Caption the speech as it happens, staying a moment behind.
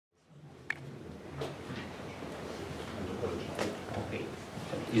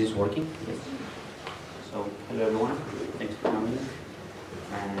Is this working? Yes. So, hello everyone. Thanks for coming.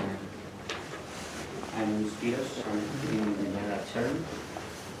 I'm Spyros. I'm an engineer at CERN,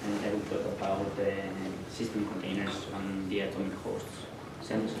 and I will talk about the system containers on the atomic hosts: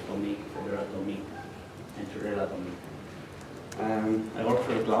 CentOS Atomic, Fedora Atomic, and Fedora Atomic. I work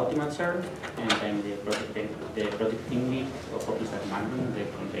for the cloud team at CERN, and I'm the project team lead of OpenStack management, the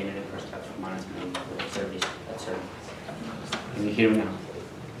container infrastructure management service at CERN. Can you hear me now?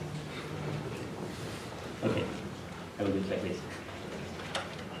 Okay, I will do it like this.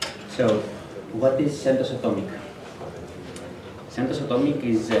 So, what is CentOS Atomic? CentOS Atomic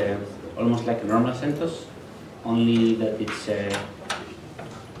is almost like a normal CentOS, only that it's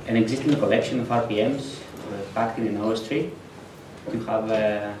an existing collection of RPMs packed in an OS tree to have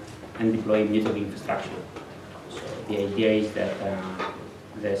and deploy immutable infrastructure. So the idea is that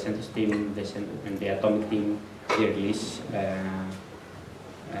the CentOS team and the Atomic team, they release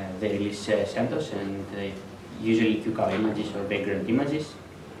CentOS and usually QCOW images or background images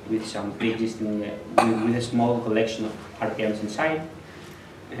with some pre-existing, with a small collection of RPMs inside,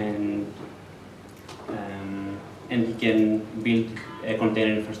 and you can build a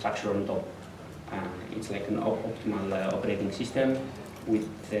container infrastructure on top. It's like an optimal operating system with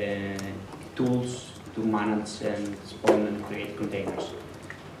tools to manage and spawn and create containers.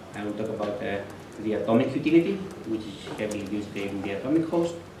 I will talk about the Atomic utility, which is heavily used in the Atomic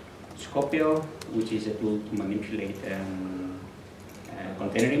host, cri-o, which is a tool to manipulate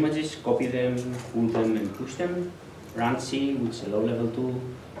container images, copy them, pull them, and push them. Run-C, which is a low-level tool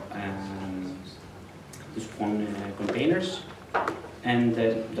to spawn containers, and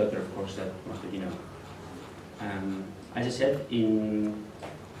Docker, of course, that most of you know. As I said, in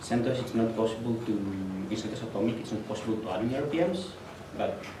CentOS, it's not possible to, in CentOS Atomic, it's not possible to add new RPMs,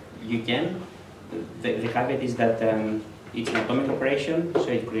 but you can. The caveat is that it's an atomic operation, so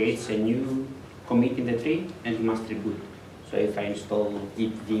it creates a new commit in the tree, and you must reboot. So if I install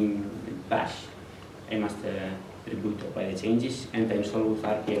git vim bash, I must reboot or apply the changes, and I install with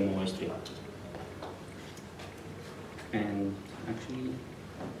RPM OS3. And actually,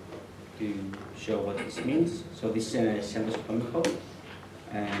 to show what this means, so this is a CentOS Atomic code,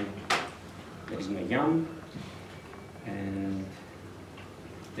 and there is my yum, and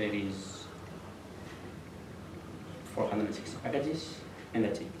there is 460 packages, and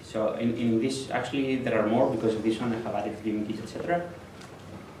that's it. So in this, actually there are more because of this one I have added vim git, etc.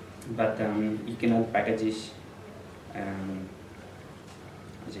 But you can add packages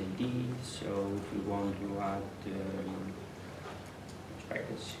as I did. So if you want to add which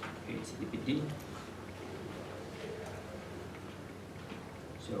package, it's dpd.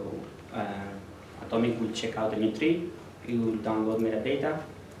 So Atomic will check out a new tree, it will download metadata,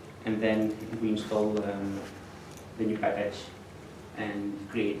 and then it will install the new package and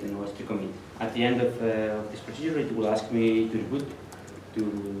create an OS3 commit. At the end of this procedure, it will ask me to reboot to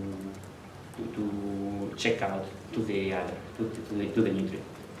check out to the new tree.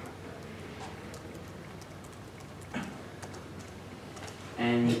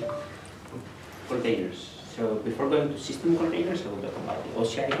 And containers. So before going to system containers, I will talk about the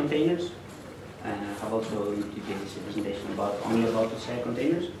OCI containers. I have also indicated a presentation only about OCI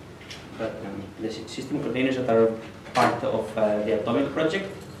containers. But the system containers that are part of the Atomic project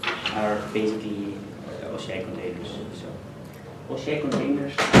are basically OCI containers. So OCI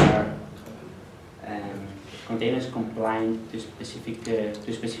containers are containers compliant to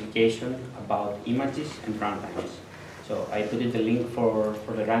specification about images and runtimes. So I put in the link for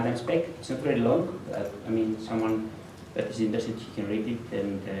the runtime spec. It's not very long, but I mean, someone that is interested, he can read it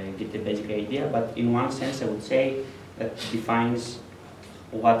and get the basic idea. But in one sense, I would say that defines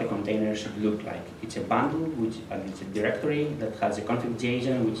what the container should look like. It's a bundle, it's a directory that has a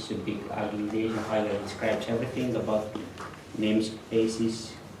config.json, which is a big ugly JSON file that describes everything about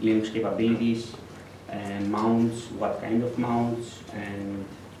namespaces, Linux capabilities, mounts, what kind of mounts, and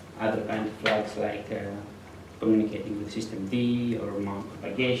other kind of flags like communicating with system D or mount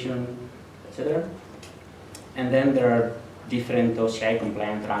propagation, etc. And then there are different OCI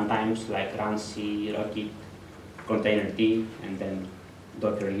compliant runtimes like run-C, Rocket, container D, and then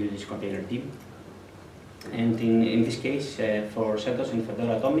Docker uses container D. And in this case, for CentOS and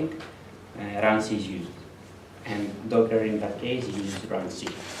Fedora Atomic, run-C is used. And Docker in that case uses run-C.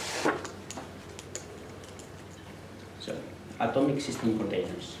 So, Atomic system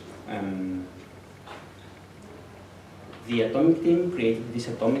containers. The Atomic team created this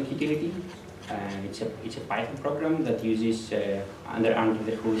Atomic utility. It's a Python program that uses under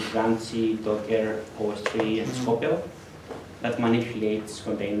the hood run-C, Docker, OS3, and cri-o. that manipulates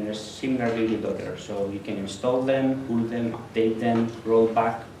containers similarly to Docker. So you can install them, pull them, update them, roll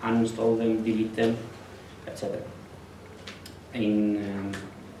back, uninstall them, delete them, etc. In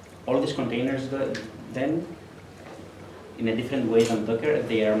all these containers, then, in a different way than Docker,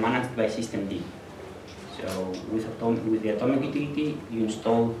 they are managed by systemd. So with the Atomic utility, you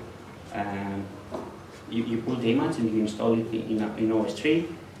install, you pull the image and you install it in OS3,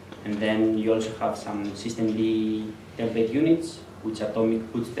 and then you also have some systemd template units, which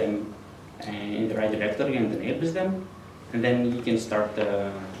Atomic puts them in the right directory and enables them, and then you can start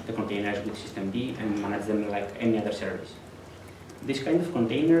the containers with systemd and manage them like any other service. These kind of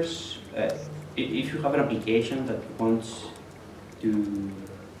containers, if you have an application that wants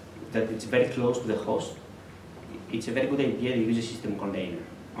that it's very close to the host, it's a very good idea to use a system container.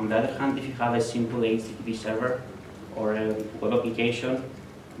 On the other hand, if you have a simple HTTP server or a web application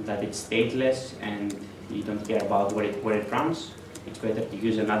that it's stateless and you don't care about where it runs, it's better to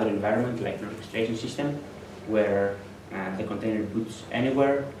use another environment like an orchestration system where the container boots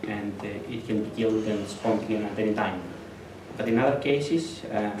anywhere and it can be killed and spawned again at any time. But in other cases,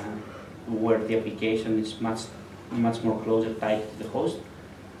 where the application is much more closer tied to the host,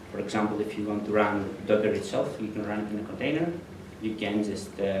 for example, if you want to run Docker itself, you can run it in a container. You can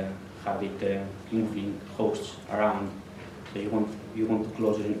just have it moving hosts around. So you want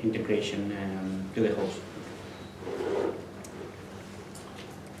closer integration to the host.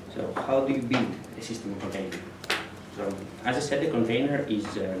 So how do you build a system container? So as I said, the container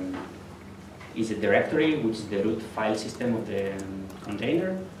is a directory, which is the root file system of the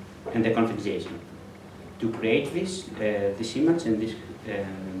container, and the configuration. To create this image and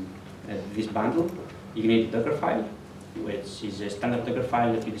this bundle, you need a Docker file, which is a standard Docker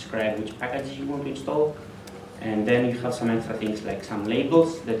file that you describe which packages you want to install, and then you have some extra things like some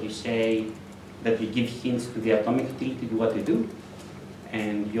labels that you say, that you give hints to the Atomic utility to what to do,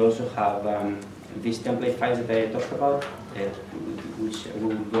 and you also have these template files that I talked about, which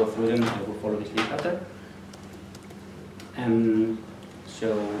we will go through them. I will follow this link after. So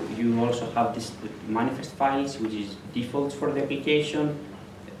you also have this manifest files, which is defaults for the application,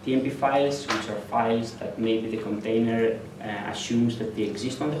 TMP files, which are files that maybe the container assumes that they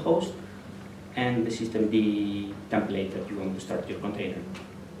exist on the host, and the systemd template that you want to start your container.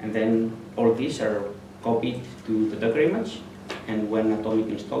 And then all these are copied to the Docker image, and when Atomic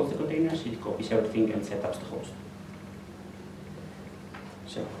installs the containers, it copies everything and setups the host.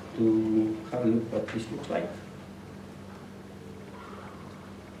 So to have a look what this looks like.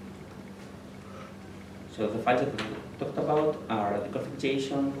 So the files that we talked about are the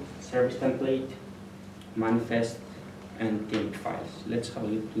configuration, service template, manifest, and TMP files. Let's have a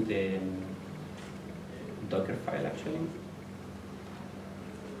look to the Docker file actually.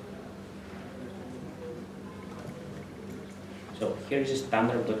 So here is a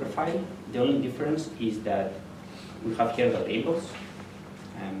standard Docker file. The only difference is that we have here the labels.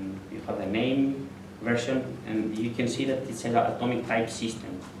 You have the name, version, and you can see that it's an Atomic type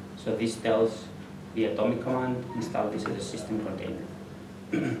system. So this tells the Atomic command, install this as a system container.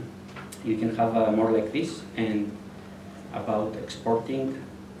 You can have more like this, and about exporting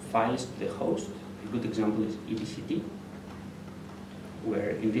files to the host. A good example is etcd, where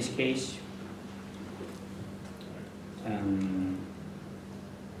in this case,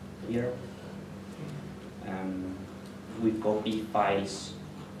 here, we copy files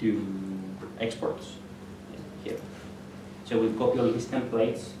to exports here. So we copy all these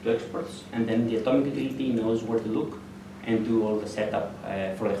templates to exports, and then the Atomic utility knows where to look and do all the setup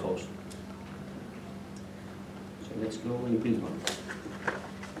for the host. So let's go and build one.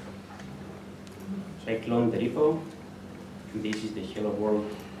 So I clone the repo. This is the Hello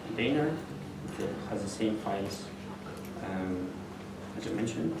World container. It has the same files as I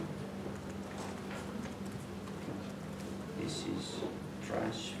mentioned. This is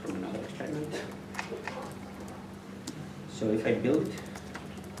trash from another experiment. So if I build,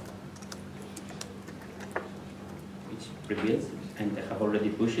 it's pre-built and I have already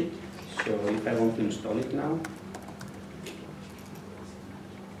pushed it. So if I want to install it now,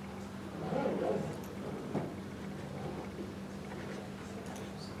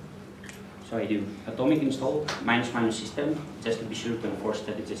 so I do Atomic install ---- system, just to be sure to enforce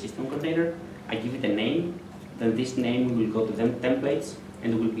that it's a system container. I give it a name, then this name will go to them templates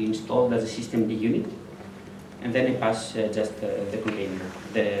and will be installed as a systemd unit. And then I pass just the container,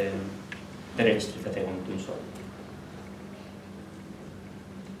 the registry that I want to install.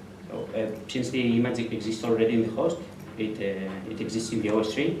 So since the image exists already in the host, it exists in the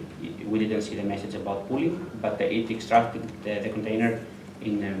OS3. We didn't see the message about pulling, but it extracted the container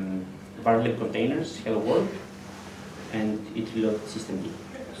in varlib containers, hello world. and it reloads systemd.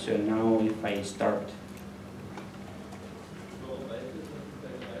 So now if I start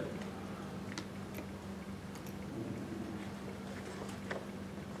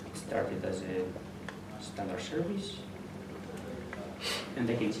started as a standard service, and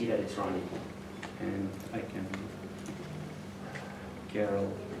I can see that it's running, and I can curl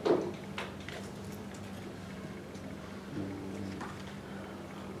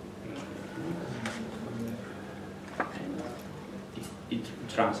and it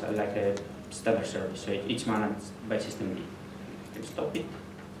runs like a standard service, so it's managed by systemd. You can stop it.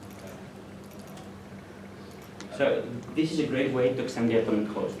 So this is a great way to extend the Atomic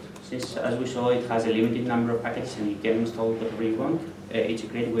host. Since, as we saw, it has a limited number of packages and you can install whatever you want, it's a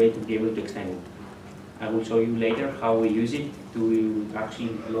great way to be able to extend it. I will show you later how we use it to actually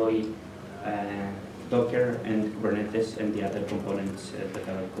deploy Docker and Kubernetes and the other components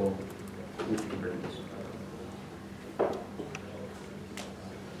that go with Kubernetes.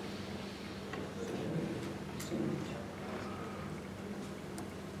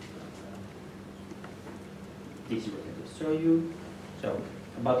 This is what I will show you. So,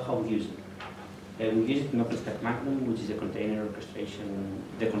 about how we use it. We use it in OpenStack Magnum, which is a container orchestration,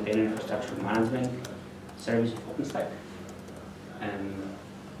 the container infrastructure management service of OpenStack.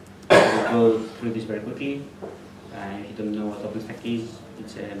 We'll go through this very quickly. If you don't know what OpenStack is,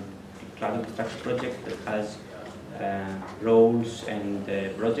 it's a cloud infrastructure project that has roles and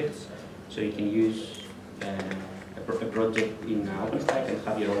projects. So you can use a project in OpenStack and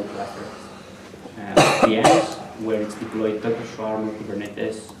have your own cluster VMs where it's deployed Docker Swarm or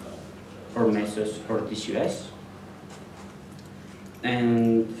Kubernetes or Mesos or TCS.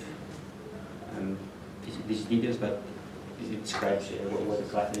 And this is details, but it describes what the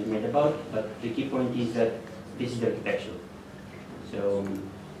cluster is made about. But the key point is that this is the architecture. So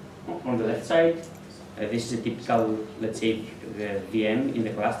on the left side, this is a typical, let's say, the VM in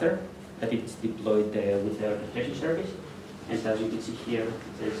the cluster that it's deployed with the orchestration service. And as you can see here, it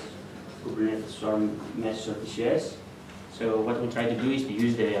says Kubernetes Swarm, Mesos, or TCS. So what we try to do is to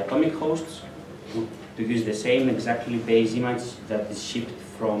use the Atomic hosts, to use the same exactly base image that is shipped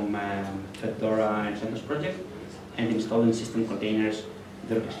from Fedora and CentOS project, and install in system containers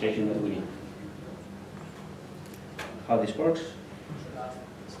the orchestration that we need. How this works?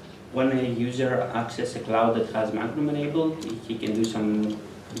 When a user accesses a cloud that has Magnum enabled, he can list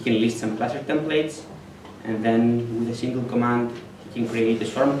some cluster templates, and then with a single command, he can create a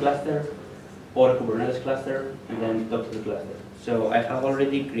Swarm cluster or a Kubernetes cluster, and then talk to the cluster. So I have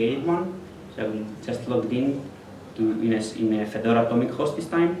already created one, so I will just logged in in a Fedora Atomic host this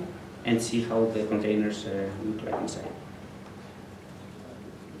time, and see how the containers look like inside.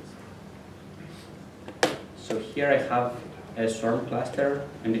 So here I have a Swarm cluster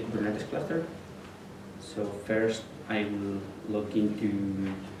and a Kubernetes cluster. So first I will log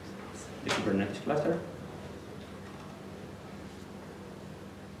into the Kubernetes cluster.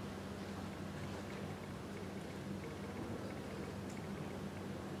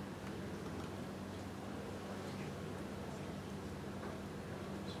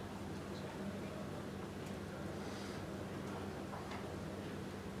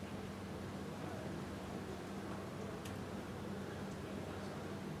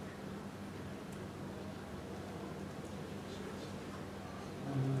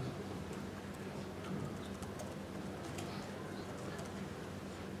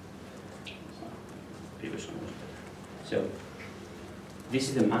 So this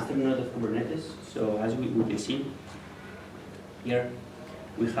is the master node of Kubernetes. So as we can see here,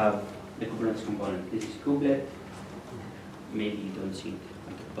 we have the Kubernetes component. This is kubelet. Maybe you don't see it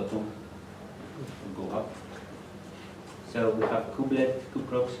at the bottom. We'll go up. So we have kubelet,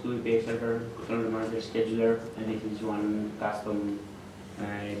 kubeproxy, kubeAPI server, controller manager, scheduler, and this is one custom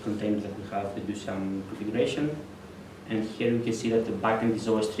container that we have to do some configuration. And here we can see that the backend is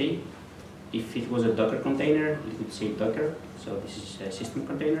OS3. If it was a Docker container, it would say Docker. So this is a system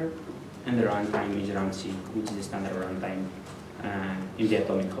container, and the runtime is runC, which is the standard runtime in the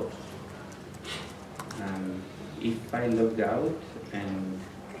Atomic host. If I log out and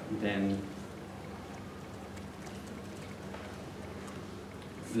then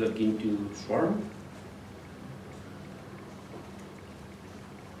log into Swarm,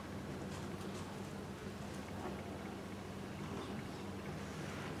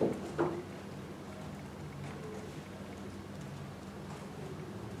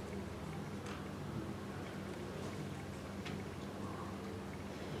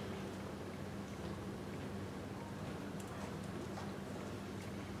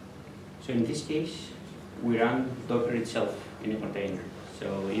 so in this case, we run Docker itself in a container.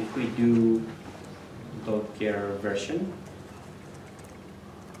 So if we do Docker version.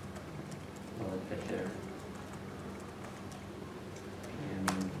 Or better.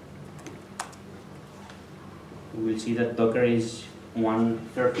 We will see that Docker is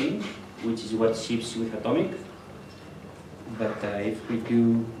 1.13, which is what ships with Atomic. But if we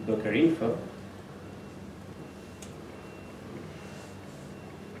do Docker info,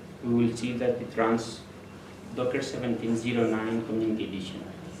 we will see that it runs Docker 17.09 Community Edition.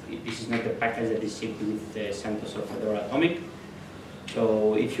 This is not the package that is shipped with CentOS or Fedora Atomic.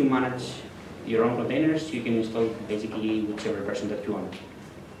 So if you manage your own containers, you can install basically whichever version that you want.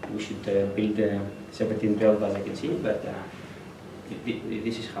 We should build 17.12 as I can see, but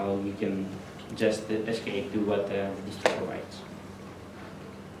this is how we can just escape to what the distro provides.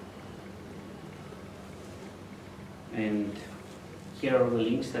 And here are the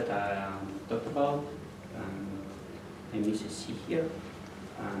links that I talked about. I miss a C here.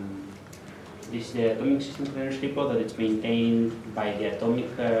 This is the Atomic System Containers repo that is maintained by the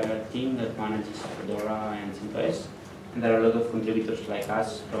Atomic team that manages Fedora and CentOS. And there are a lot of contributors like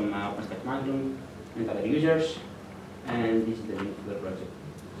us from OpenStack Magnum and other users. And this is the link to the project.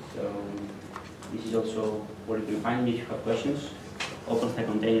 So this is also where you can find me if you have questions. OpenStack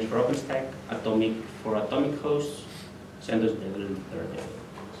containers for OpenStack, Atomic for Atomic hosts, CentOS Dojo.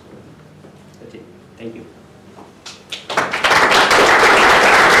 That's it. Thank you.